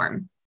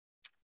platform.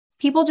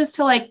 People just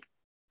to like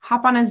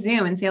hop on a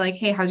Zoom and say like,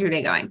 hey, how's your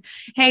day going?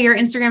 Hey, your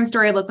Instagram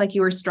story looked like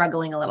you were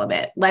struggling a little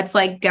bit. Let's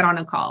like get on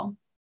a call.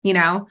 You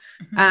know,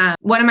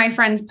 one of my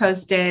friends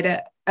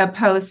posted a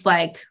post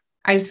like,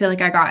 I just feel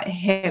like I got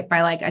hit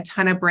by like a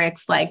ton of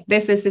bricks, like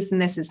this,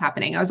 and this is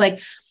happening. I was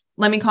like,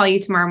 let me call you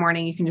tomorrow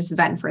morning. You can just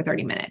vent for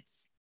 30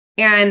 minutes.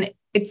 And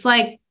it's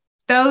like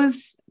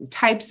those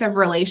types of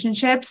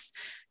relationships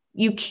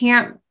you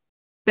can't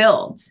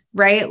build,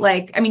 right?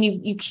 Like, I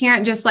mean, you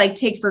can't just like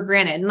take for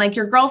granted. And like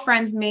your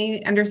girlfriends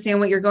may understand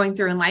what you're going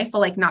through in life, but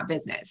like not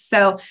business.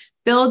 So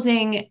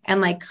building and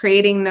like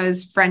creating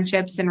those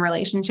friendships and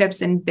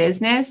relationships in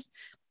business,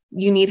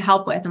 you need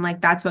help with. And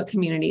like, that's what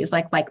communities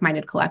like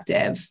Like-Minded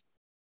Collective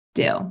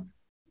do.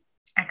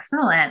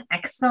 Excellent.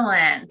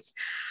 Excellent.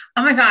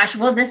 Oh my gosh.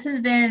 Well, this has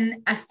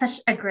been such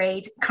a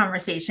great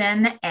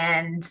conversation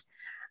and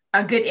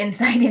a good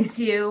insight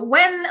into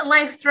when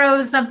life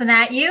throws something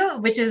at you,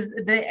 which is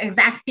the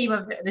exact theme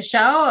of the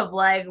show of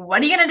like, what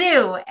are you going to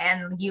do?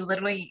 And you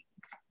literally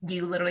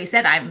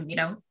said, I'm,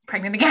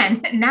 pregnant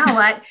again. Now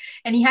what?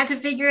 And you had to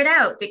figure it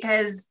out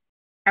because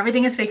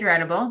everything is figure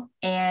outable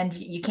and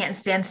you can't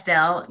stand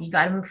still. You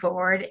got to move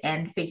forward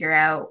and figure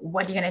out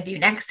what you're going to do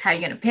next, how you're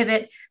going to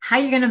pivot, how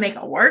you're going to make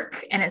it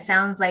work. And it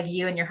sounds like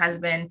you and your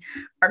husband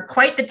are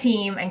quite the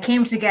team and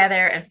came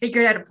together and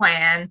figured out a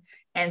plan.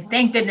 And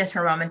thank goodness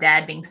for mom and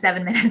dad being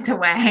 7 minutes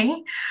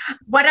away.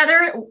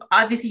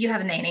 Obviously you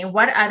have a nanny.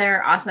 What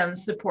other awesome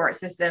support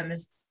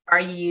systems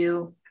have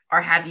you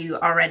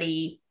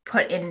already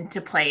put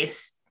into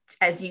place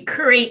as you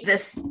create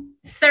this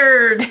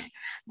third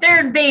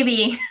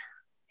baby?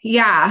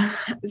 Yeah.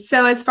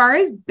 So as far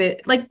as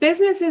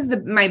business is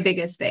my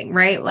biggest thing,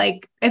 right?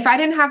 Like if I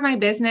didn't have my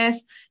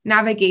business,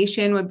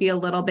 navigation would be a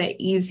little bit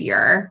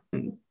easier,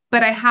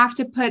 but I have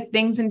to put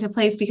things into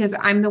place because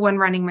I'm the one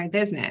running my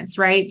business,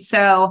 right?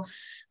 So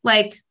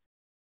like,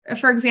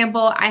 for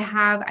example,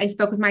 I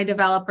spoke with my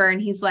developer and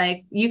he's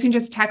like, you can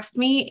just text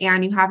me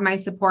and you have my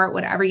support,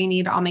 whatever you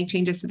need, I'll make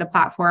changes to the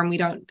platform.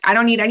 I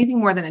don't need anything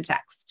more than a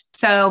text.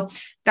 So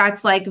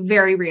that's like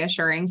very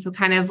reassuring. So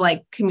kind of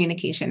like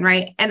communication,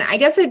 right? And I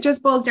guess it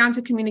just boils down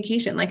to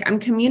communication. Like I'm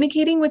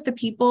communicating with the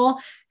people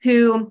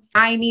who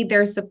I need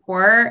their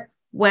support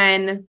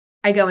when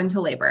I go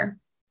into labor,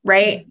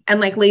 right?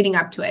 And like leading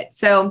up to it.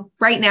 So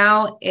right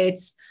now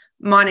it's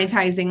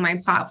monetizing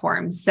my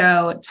platform.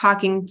 So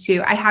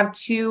I have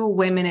 2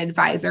 women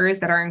advisors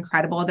that are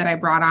incredible that I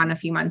brought on a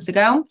few months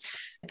ago.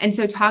 And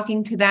so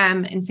talking to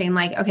them and saying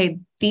like, okay,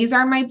 these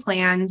are my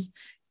plans.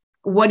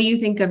 What do you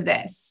think of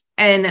this?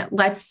 And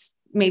let's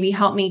maybe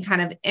help me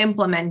kind of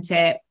implement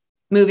it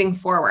moving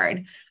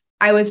forward.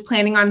 I was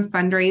planning on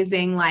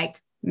fundraising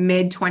like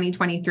mid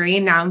 2023.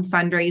 And now I'm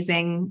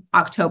fundraising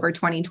October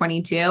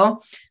 2022,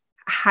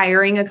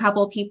 hiring a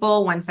couple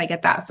people once I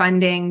get that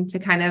funding to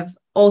kind of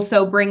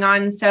also bring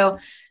on. So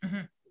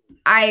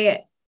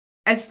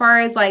as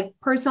far as like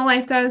personal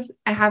life goes,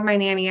 I have my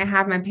nanny, I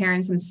have my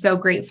parents. I'm so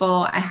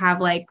grateful. I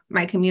have like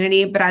my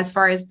community, but as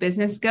far as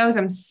business goes,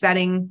 I'm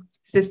setting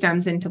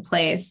systems into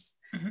place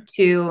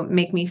to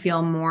make me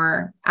feel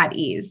more at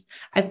ease.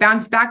 I've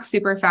bounced back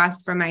super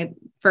fast from my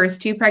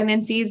first 2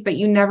 pregnancies, but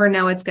you never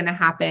know what's going to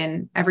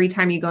happen every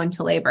time you go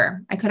into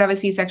labor. I could have a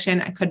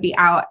C-section. I could be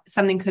out.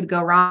 Something could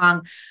go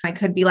wrong. I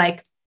could be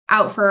like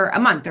out for a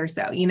month or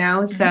so,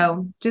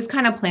 So just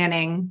kind of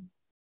planning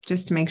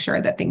just to make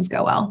sure that things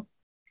go well.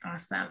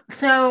 Awesome.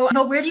 So,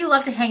 but where do you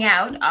love to hang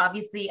out?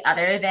 Obviously,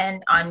 other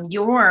than on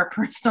your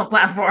personal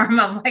platform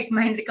of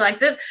Like-Minded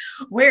Collective,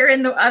 where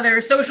in the other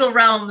social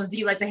realms do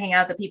you like to hang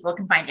out that people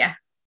can find you?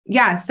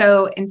 Yeah.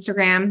 So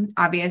Instagram,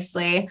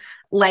 obviously,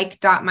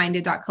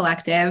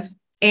 like.minded.collective.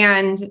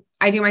 And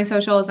I do my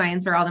socials. I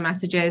answer all the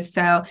messages.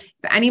 So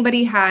if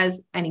anybody has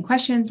any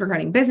questions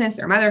regarding business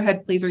or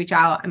motherhood, please reach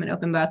out. I'm an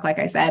open book, like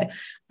I said.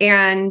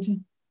 And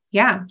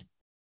yeah,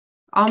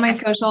 All my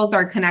socials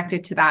are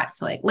connected to that.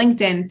 So like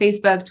LinkedIn,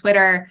 Facebook,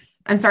 Twitter.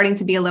 I'm starting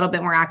to be a little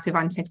bit more active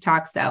on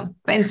TikTok. But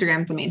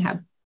Instagram's the main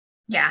hub.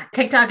 Yeah.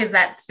 TikTok is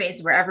that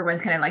space where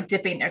everyone's kind of like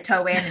dipping their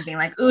toe in and being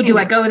like, ooh, do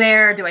I go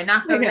there? Do I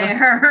not go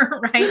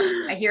there?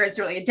 Right. I hear it's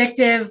really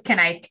addictive. Can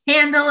I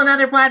handle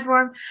another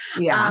platform?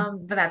 Yeah.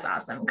 But that's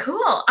awesome.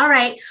 Cool. All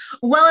right.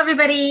 Well,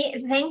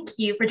 everybody, thank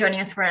you for joining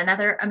us for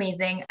another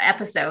amazing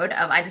episode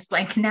of I Just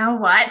Blank Now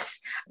What?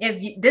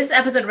 If this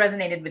episode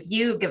resonated with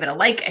you, give it a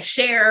like, a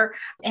share.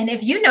 And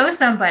if you know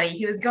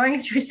somebody who is going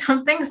through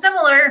something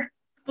similar,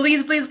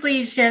 please, please,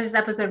 please share this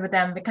episode with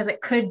them because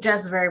it could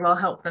just very well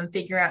help them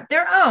figure out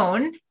their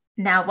own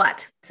now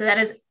what. So that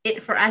is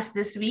it for us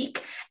this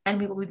week. And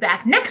we will be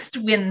back next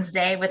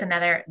Wednesday with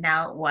another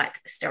now what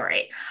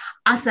story.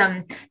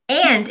 Awesome.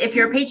 And if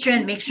you're a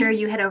patron, make sure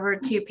you head over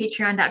to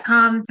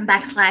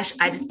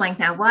patreon.com/I Just Blank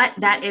Now What.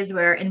 That is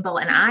where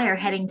Inbal and I are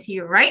heading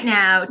to right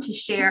now to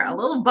share a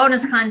little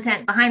bonus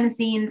content, behind the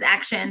scenes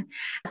action.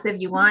 So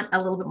if you want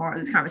a little bit more of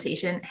this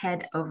conversation,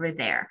 head over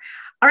there.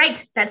 All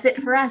right, that's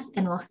it for us,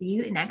 and we'll see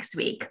you next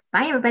week.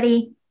 Bye,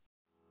 everybody.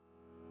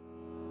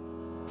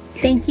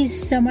 Thank you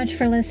so much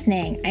for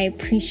listening. I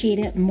appreciate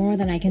it more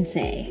than I can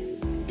say.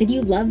 Did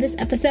you love this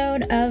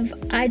episode of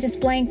I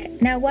Just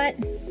Blank Now What?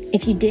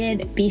 If you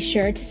did, be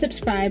sure to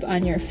subscribe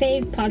on your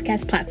fave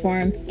podcast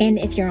platform. And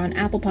if you're on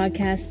Apple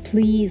Podcasts,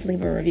 please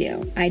leave a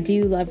review. I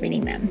do love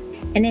reading them.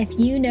 And if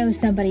you know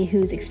somebody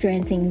who's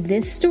experiencing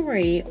this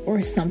story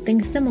or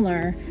something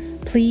similar,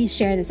 please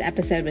share this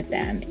episode with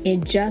them.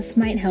 It just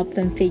might help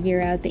them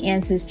figure out the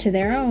answers to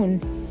their own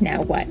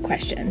now what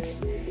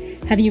questions.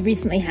 Have you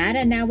recently had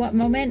a now what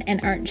moment and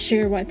aren't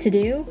sure what to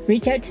do?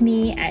 Reach out to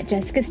me at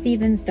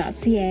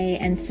jessicastevens.ca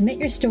and submit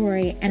your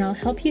story, and I'll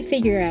help you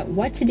figure out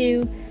what to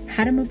do,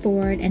 how to move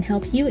forward, and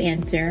help you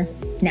answer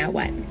now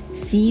what.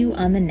 See you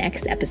on the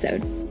next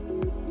episode.